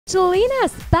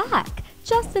Selena's back!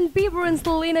 Justin Bieber and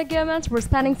Selena Gomez were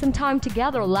spending some time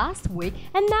together last week,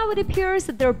 and now it appears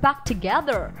that they're back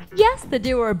together. Yes, the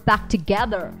duo are back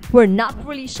together. We're not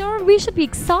really sure we should be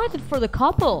excited for the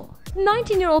couple.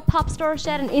 19-year-old pop star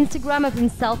shared an Instagram of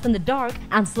himself in the dark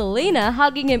and Selena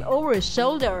hugging him over his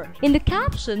shoulder. In the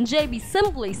caption, JB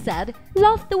simply said,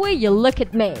 "Love the way you look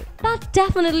at me." That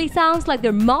definitely sounds like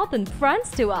they're more than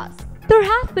friends to us. There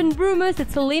have been rumors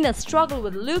that Selena's struggle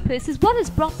with lupus is what has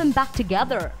brought them back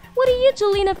together. What do you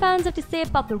Jelena fans have to say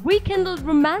about the rekindled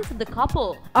romance of the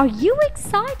couple? Are you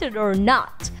excited or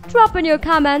not? Drop in your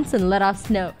comments and let us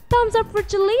know. Thumbs up for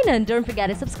Jelena and don't forget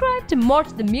to subscribe to more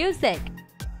to the music.